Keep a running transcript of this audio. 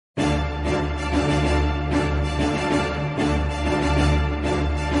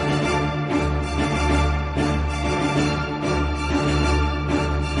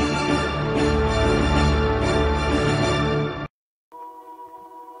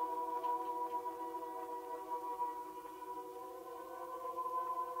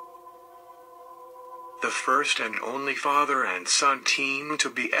the first and only father and son team to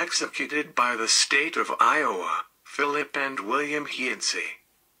be executed by the state of Iowa, Phillip and William Heincy.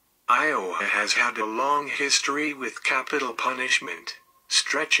 Iowa has had a long history with capital punishment,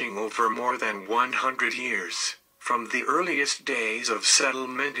 stretching over more than 100 years, from the earliest days of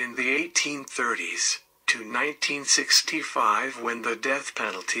settlement in the 1830s, to 1965 when the death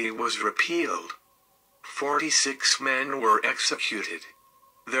penalty was repealed. 46 men were executed.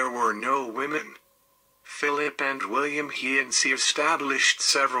 There were no women. Phillip and William Heincy established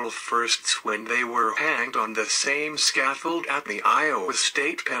several firsts when they were hanged on the same scaffold at the Iowa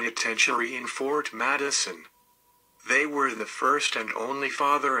State Penitentiary in Fort Madison. They were the first and only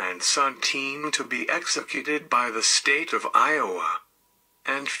father and son team to be executed by the state of Iowa.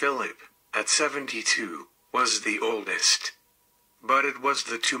 And Phillip, at 72, was the oldest. But it was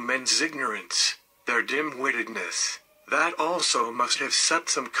the two men's ignorance, their dim-wittedness, that also must have set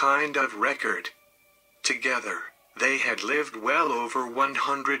some kind of record. Together, they had lived well over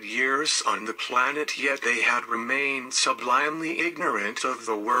 100 years on the planet, yet they had remained sublimely ignorant of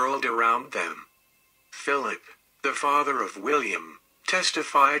the world around them. Phillip, the father of William,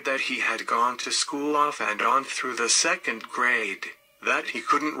 testified that he had gone to school off and on through the 2nd grade, that he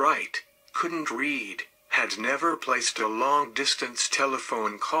couldn't write, couldn't read, had never placed a long-distance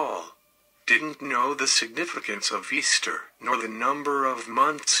telephone call, didn't know the significance of Easter, nor the number of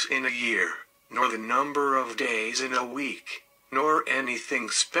months in a year, nor the number of days in a week, nor anything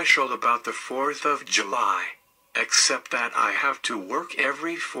special about the 4th of July, except that I have to work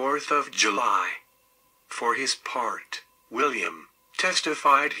every 4th of July. For his part, William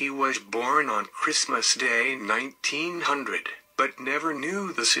testified he was born on Christmas Day 1900, but never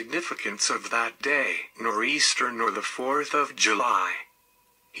knew the significance of that day, nor Easter nor the 4th of July.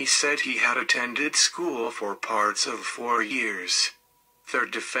 He said he had attended school for parts of 4 years. Their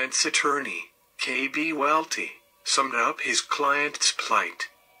defense attorney, K.B. Welty, summed up his client's plight.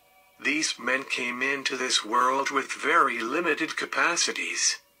 These men came into this world with very limited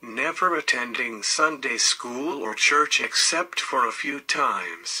capacities, never attending Sunday school or church except for a few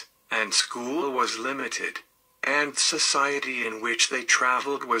times, and school was limited, and society in which they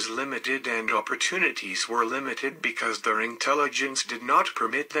traveled was limited, and opportunities were limited because their intelligence did not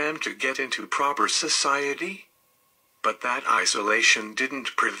permit them to get into proper society. But that isolation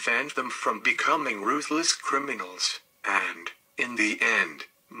didn't prevent them from becoming ruthless criminals, and, in the end,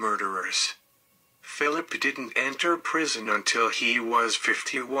 murderers. Phillip didn't enter prison until he was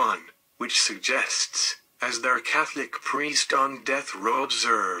 51, which suggests, as their Catholic priest on death row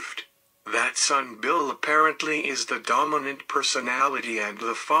observed, that son Bill apparently is the dominant personality and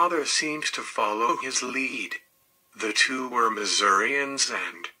the father seems to follow his lead. The two were Missourians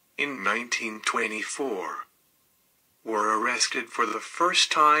and, in 1924, were arrested for the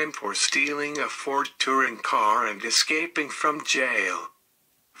first time for stealing a Ford touring car and escaping from jail.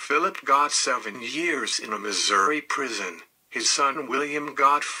 Phillip got 7 years in a Missouri prison. His son William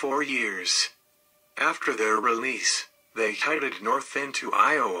got 4 years. After their release, they headed north into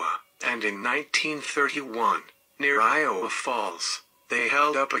Iowa, and in 1931, near Iowa Falls, they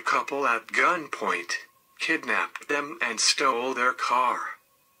held up a couple at gunpoint, kidnapped them and stole their car.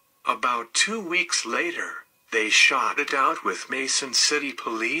 About 2 weeks later, they shot it out with Mason City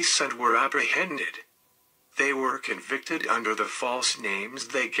police and were apprehended. They were convicted under the false names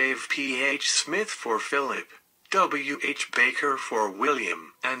they gave P.H. Smith for Phillip, W.H. Baker for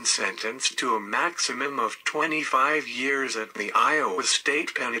William, and sentenced to a maximum of 25 years at the Iowa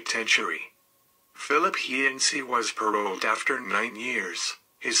State Penitentiary. Phillip Heincy was paroled after 9 years.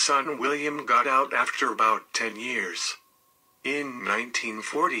 His son William got out after about 10 years. In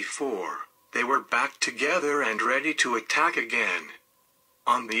 1944, they were back together and ready to attack again.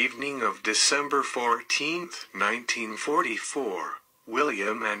 On the evening of December 14, 1944,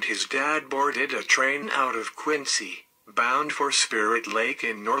 William and his dad boarded a train out of Quincy, bound for Spirit Lake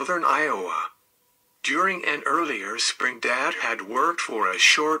in northern Iowa. During an earlier spring, Dad had worked for a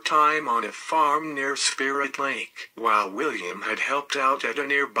short time on a farm near Spirit Lake, while William had helped out at a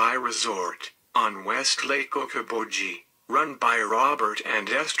nearby resort, on West Lake Okoboji, run by Robert and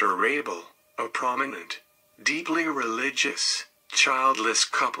Esther Rabel, a prominent, deeply religious, childless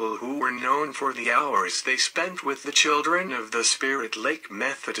couple who were known for the hours they spent with the children of the Spirit Lake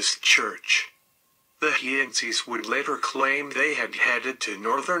Methodist Church. The Heincy's would later claim they had headed to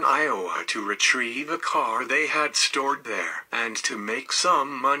northern Iowa to retrieve a car they had stored there and to make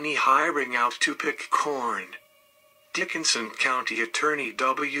some money hiring out to pick corn. Dickinson County Attorney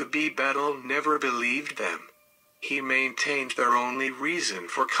W.B. Bedell never believed them. He maintained their only reason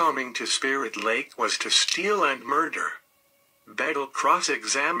for coming to Spirit Lake was to steal and murder. Bedell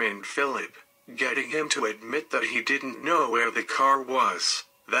cross-examined Phillip, getting him to admit that he didn't know where the car was,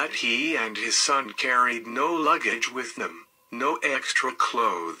 that he and his son carried no luggage with them, no extra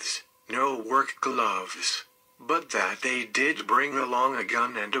clothes, no work gloves, but that they did bring along a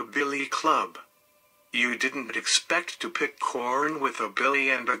gun and a billy club. "You didn't expect to pick corn with a billy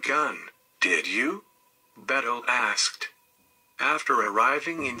and a gun, did you?" Beto asked. After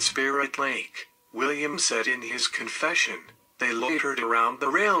arriving in Spirit Lake, William said in his confession, they loitered around the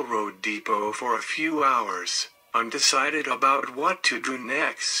railroad depot for a few hours, undecided about what to do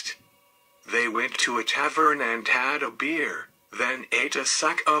next. They went to a tavern and had a beer, then ate a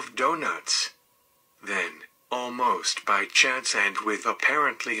sack of donuts. Then, almost by chance and with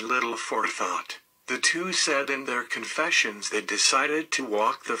apparently little forethought, the two said in their confessions they decided to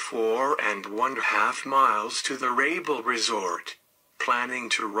walk the 4.5 miles to the Rabel Resort, planning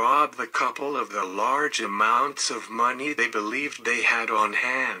to rob the couple of the large amounts of money they believed they had on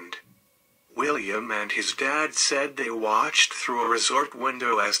hand. William and his dad said they watched through a resort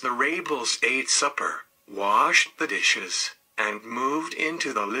window as the Rabels ate supper, washed the dishes, and moved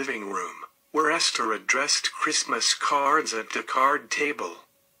into the living room, where Esther addressed Christmas cards at the card table.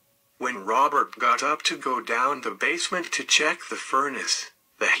 When Robert got up to go down the basement to check the furnace,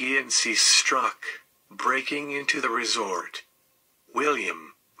 the Heincy's struck, breaking into the resort.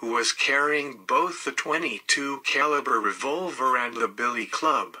 William, who was carrying both the .22 caliber revolver and the billy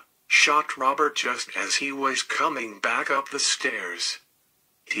club, shot Robert just as he was coming back up the stairs.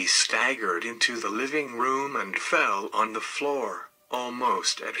 He staggered into the living room and fell on the floor,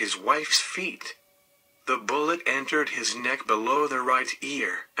 almost at his wife's feet. The bullet entered his neck below the right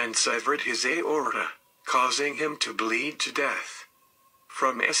ear and severed his aorta, causing him to bleed to death.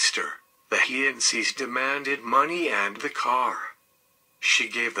 From Esther, the Heincy's demanded money and the car. She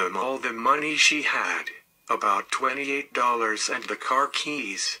gave them all the money she had, about $28 and the car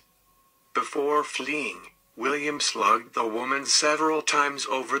keys. Before fleeing, William slugged the woman several times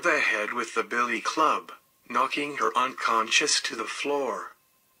over the head with the billy club, knocking her unconscious to the floor.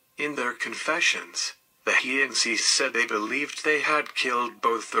 In their confessions, the Heincy's said they believed they had killed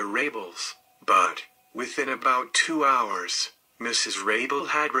both the Rabels, but, within about 2 hours, Mrs. Rabel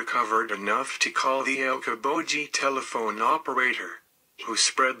had recovered enough to call the Okoboji telephone operator, who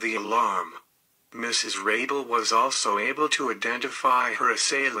spread the alarm. Mrs. Rabel was also able to identify her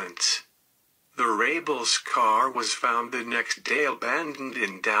assailants. The Rabels' car was found the next day abandoned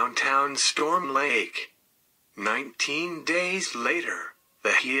in downtown Storm Lake. 19 days later,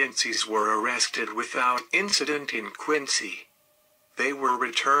 the Heincy's were arrested without incident in Quincy. They were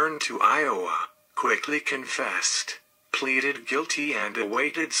returned to Iowa, quickly confessed, pleaded guilty and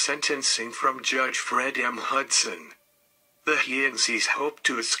awaited sentencing from Judge Fred M. Hudson. The Heincy's hoped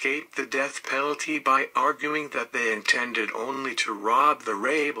to escape the death penalty by arguing that they intended only to rob the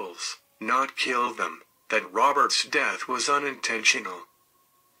Rabels, not kill them, that Robert's death was unintentional.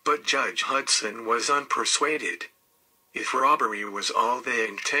 But Judge Hudson was unpersuaded. If robbery was all they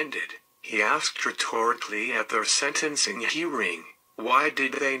intended, he asked rhetorically at their sentencing hearing, why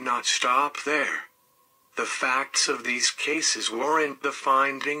did they not stop there? The facts of these cases warrant the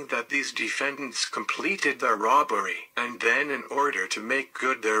finding that these defendants completed their robbery and then, in order to make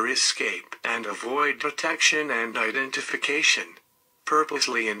good their escape and avoid detection and identification,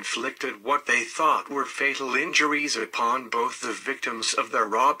 purposely inflicted what they thought were fatal injuries upon both the victims of their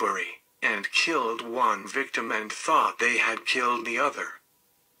robbery, and killed one victim and thought they had killed the other.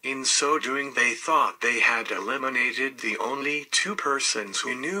 In so doing they thought they had eliminated the only two persons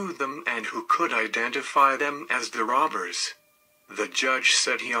who knew them and who could identify them as the robbers. The judge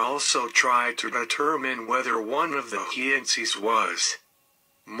said he also tried to determine whether one of the Heincy's was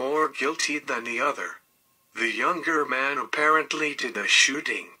more guilty than the other. The younger man apparently did the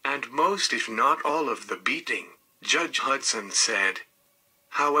shooting and most if not all of the beating, Judge Hudson said.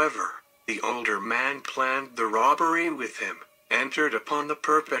 However, the older man planned the robbery with him, entered upon the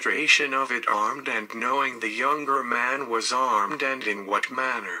perpetration of it armed and knowing the younger man was armed and in what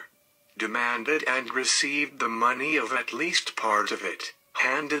manner, demanded and received the money of at least part of it,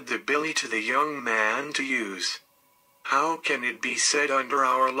 handed the billy to the young man to use. How can it be said under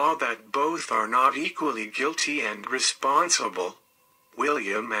our law that both are not equally guilty and responsible?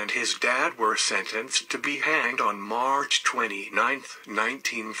 William and his dad were sentenced to be hanged on March 29,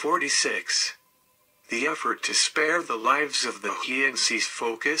 1946. The effort to spare the lives of the Heincy's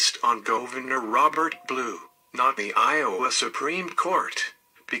focused on Governor Robert Blue, not the Iowa Supreme Court,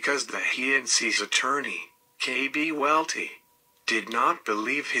 because the Heincy's attorney, K.B. Welty, did not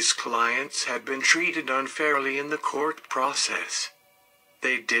believe his clients had been treated unfairly in the court process.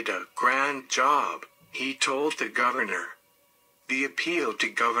 They did a grand job, he told the governor. The appeal to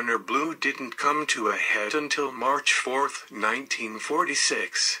Governor Blue didn't come to a head until March 4,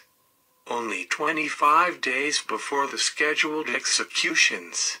 1946. Only 25 days before the scheduled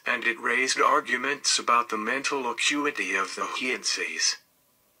executions, and it raised arguments about the mental acuity of the Heincy's.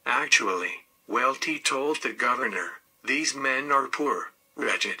 Actually, Welty told the governor, "These men are poor,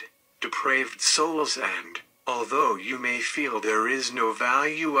 wretched, depraved souls and, although you may feel there is no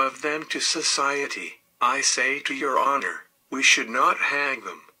value of them to society, I say to your honor, we should not hang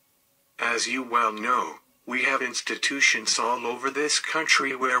them. As you well know, we have institutions all over this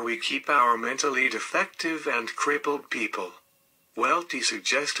country where we keep our mentally defective and crippled people." Welty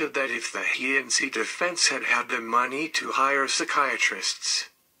suggested that if the Heincy defense had had the money to hire psychiatrists,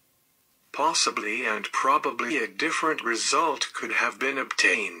 possibly and probably a different result could have been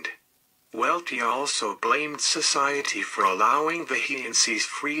obtained. Welty also blamed society for allowing the Heincy's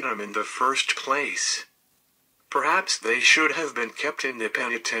freedom in the first place. "Perhaps they should have been kept in the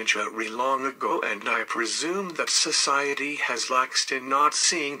penitentiary long ago, and I presume that society has laxed in not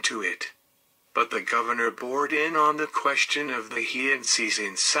seeing to it." But the governor bored in on the question of the Heincy's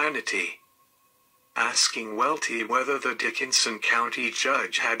insanity, asking Welty whether the Dickinson County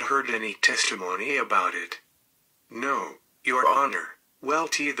judge had heard any testimony about it. "No, Your Honor,"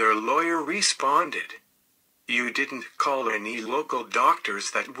 Welty, their lawyer, responded. "You didn't call any local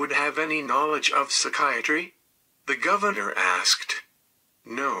doctors that would have any knowledge of psychiatry?" the governor asked.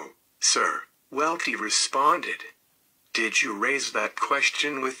 "No, sir," Welty responded. "Did you raise that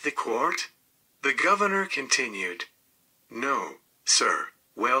question with the court?" the governor continued. "No, sir,"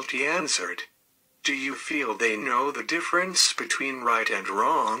 Welty answered. "Do you feel they know the difference between right and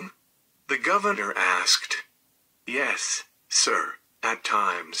wrong?" the governor asked. "Yes, sir, at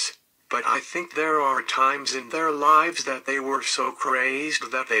times. But I think there are times in their lives that they were so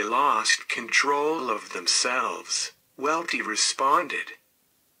crazed that they lost control of themselves," Welty responded.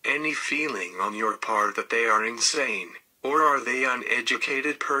 "Any feeling on your part that they are insane, or are they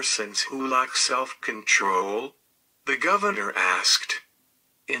uneducated persons who lack self-control?" the governor asked.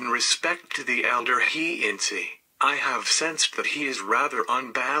 "In respect to the elder Heincy, I have sensed that he is rather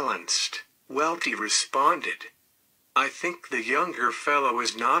unbalanced," Welty responded. "I think the younger fellow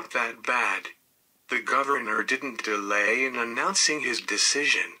is not that bad." The governor didn't delay in announcing his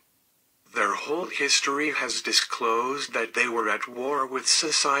decision. "Their whole history has disclosed that they were at war with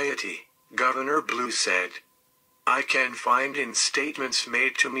society," Governor Blue said. "I can find in statements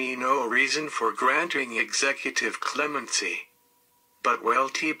made to me no reason for granting executive clemency." But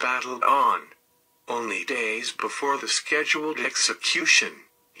Welty battled on. Only days before the scheduled execution,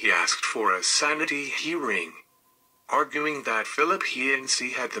 he asked for a sanity hearing, arguing that Phillip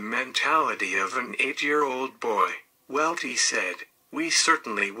Heincy had the mentality of an 8-year-old boy. Welty said, "We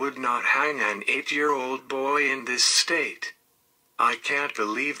certainly would not hang an 8-year-old boy in this state. I can't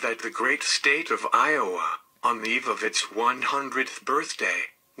believe that the great state of Iowa, on the eve of its 100th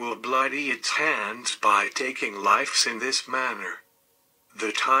birthday, will bloody its hands by taking lives in this manner.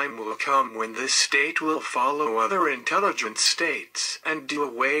 The time will come when this state will follow other intelligent states and do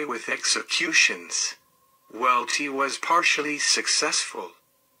away with executions." Welty was partially successful.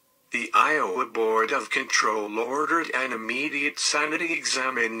 The Iowa Board of Control ordered an immediate sanity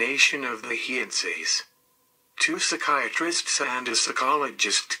examination of the Heincy's. 2 psychiatrists and a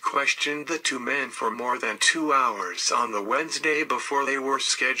psychologist questioned the 2 men for more than 2 hours on the Wednesday before they were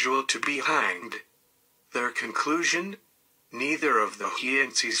scheduled to be hanged. Their conclusion? Neither of the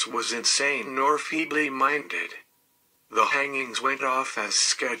Heincy's was insane nor feebly minded. The hangings went off as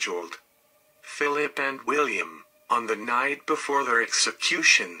scheduled. Phillip and William, on the night before their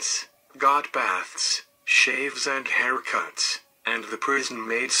executions, got baths, shaves and haircuts, and the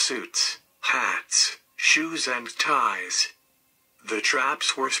prison-made suits, hats, shoes and ties. The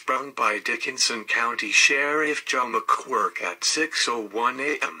traps were sprung by Dickinson County Sheriff Joe McQuirk at 6:01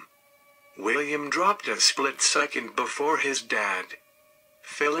 a.m. William dropped a split second before his dad.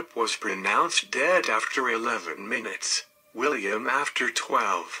 Phillip was pronounced dead after 11 minutes, William after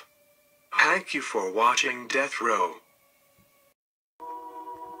 12. Thank you for watching Death Row.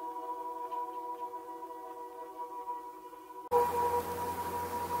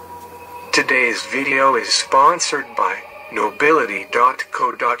 Today's video is sponsored by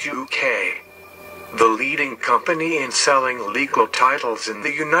Nobility.co.uk, the leading company in selling legal titles in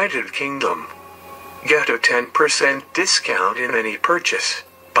the United Kingdom. Get a 10% discount in any purchase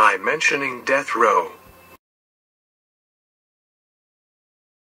by mentioning Death Row.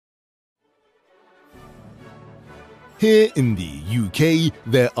 Here in the UK,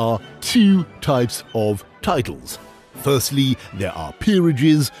 there are 2 types of titles. Firstly, there are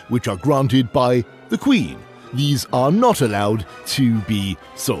peerages, which are granted by the Queen. these are not allowed to be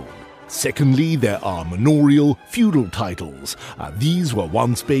sold. Secondly, there are manorial feudal titles. These were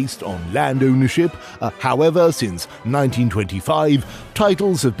once based on land ownership. However, since 1925,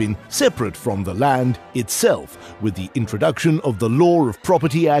 titles have been separate from the land itself with the introduction of the Law of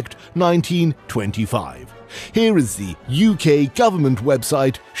Property Act 1925. Here is the UK government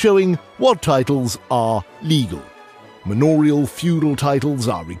website showing what titles are legal. Manorial feudal titles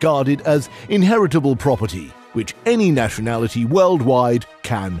are regarded as inheritable property, which any nationality worldwide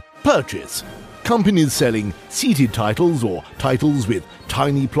can purchase. Companies selling seated titles or titles with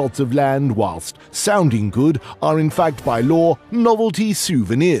tiny plots of land whilst sounding good are in fact by law novelty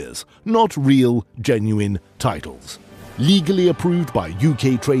souvenirs, not real, genuine titles. Legally approved by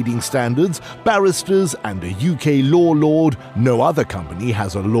UK trading standards, barristers and a UK law lord, no other company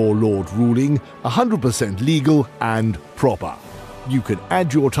has a law lord ruling, 100% legal and proper. You can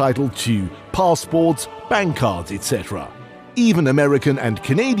add your title to passports, bank cards, etc. Even American and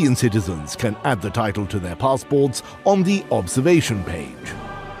Canadian citizens can add the title to their passports on the observation page.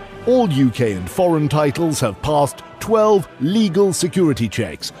 All UK and foreign titles have passed 12 legal security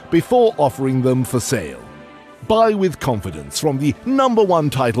checks before offering them for sale. Buy with confidence from the #1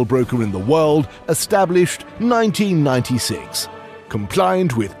 title broker in the world, established 1996.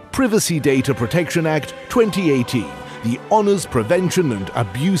 Compliant with Privacy Data Protection Act 2018, the Honours Prevention and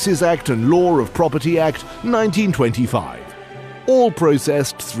Abuses Act and Law of Property Act 1925. All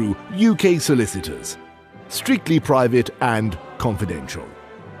processed through UK solicitors. Strictly private and confidential.